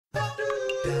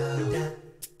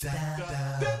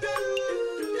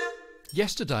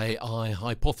Yesterday, I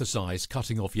hypothesised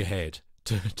cutting off your head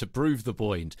to prove the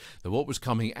point that what was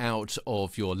coming out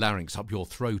of your larynx, up your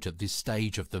throat at this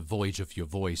stage of the voyage of your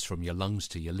voice from your lungs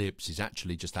to your lips is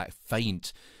actually just that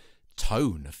faint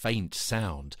tone, a faint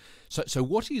sound. So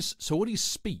what is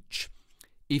speech?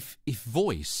 If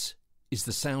voice is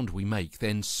the sound we make,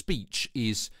 then speech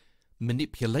is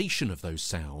manipulation of those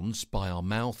sounds by our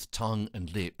mouth, tongue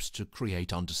and lips to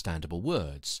create understandable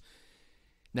words.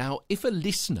 Now, if a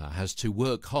listener has to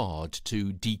work hard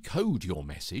to decode your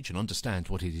message and understand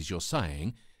what it is you're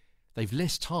saying, they've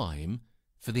less time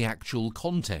for the actual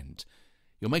content.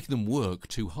 You're making them work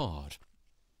too hard.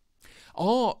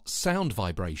 Our sound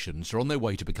vibrations are on their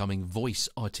way to becoming voice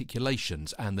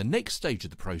articulations, and the next stage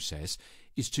of the process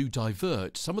is to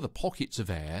divert some of the pockets of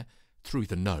air through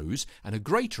the nose and a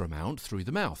greater amount through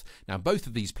the mouth. Now, both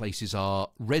of these places are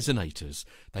resonators.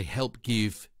 They help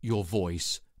give your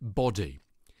voice body.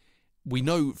 We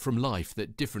know from life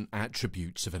that different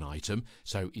attributes of an item,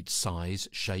 so its size,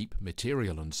 shape,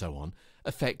 material and so on,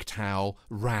 affect how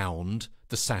round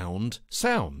the sound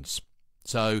sounds.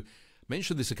 So, I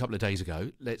mentioned this a couple of days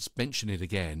ago, let's mention it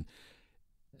again,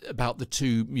 about the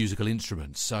two musical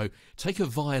instruments. So, take a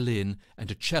violin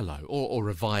and a cello, or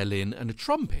a violin and a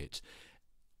trumpet.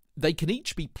 They can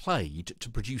each be played to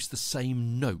produce the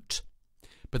same note,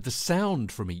 but the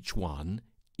sound from each one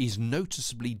is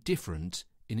noticeably different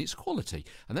in its quality,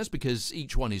 and that's because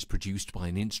each one is produced by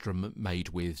an instrument made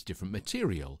with different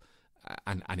material,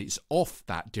 and it's off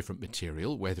that different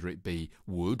material, whether it be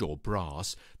wood or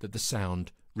brass, that the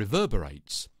sound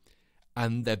reverberates.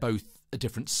 And they're both a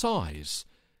different size,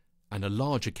 and a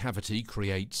larger cavity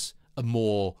creates a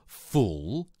more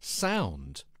full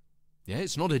sound. Yeah,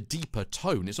 it's not a deeper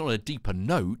tone, it's not a deeper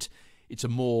note, it's a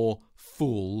more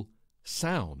full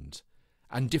sound.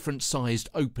 And different sized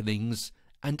openings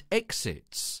and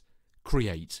exits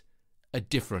create a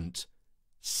different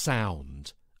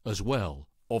sound as well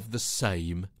of the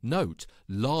same note.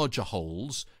 Larger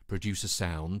holes produce a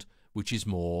sound which is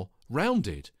more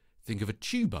rounded. Think of a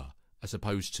tuba as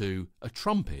opposed to a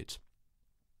trumpet.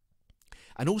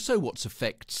 And also what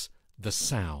affects the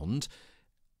sound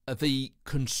are the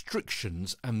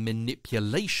constrictions and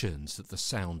manipulations that the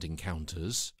sound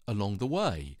encounters along the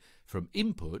way, from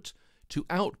input to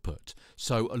output.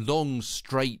 So a long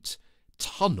straight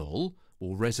tunnel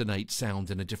will resonate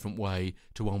sound in a different way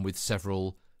to one with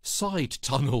several side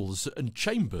tunnels and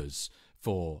chambers,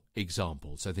 for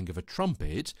example. So think of a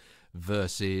trumpet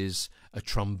versus a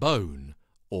trombone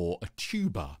or a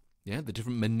tuba. Yeah, the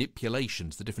different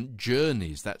manipulations, the different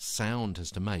journeys that sound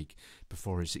has to make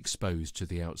before it's exposed to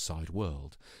the outside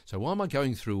world. So why am I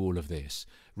going through all of this,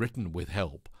 written with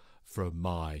help from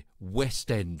my West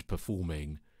End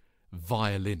performing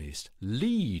violinist,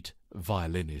 lead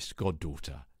violinist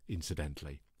goddaughter,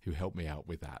 incidentally, who helped me out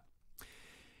with that?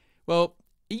 Well,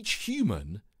 each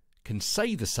human can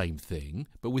say the same thing,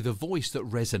 but with a voice that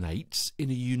resonates in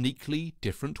a uniquely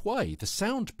different way. The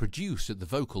sound produced at the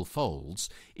vocal folds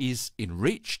is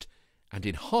enriched and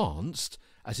enhanced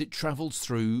as it travels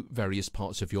through various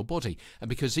parts of your body. And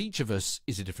because each of us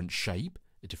is a different shape,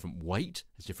 a different weight,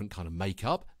 a different kind of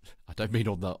makeup. I don't mean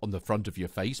on the front of your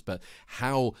face, but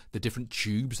how the different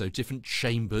tubes, those different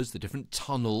chambers, the different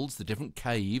tunnels, the different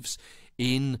caves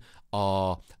in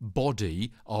our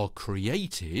body are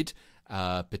created,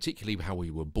 particularly how we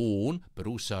were born, but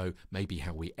also maybe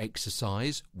how we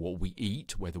exercise, what we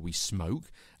eat, whether we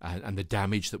smoke, and the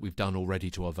damage that we've done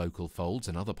already to our vocal folds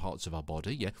and other parts of our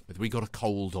body, yeah, whether we got a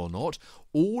cold or not.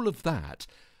 All of that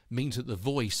means that the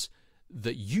voice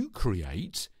that you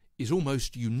create is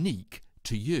almost unique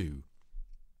to you.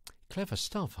 Clever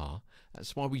stuff, huh?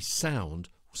 That's why we sound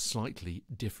slightly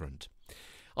different.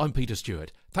 I'm Peter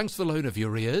Stewart. Thanks for the loan of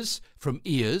your ears, from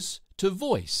ears to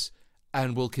voice.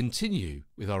 And we'll continue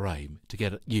with our aim to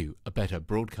get you a better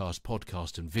broadcast,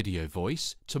 podcast and video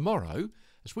voice tomorrow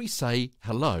as we say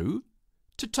hello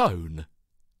to tone.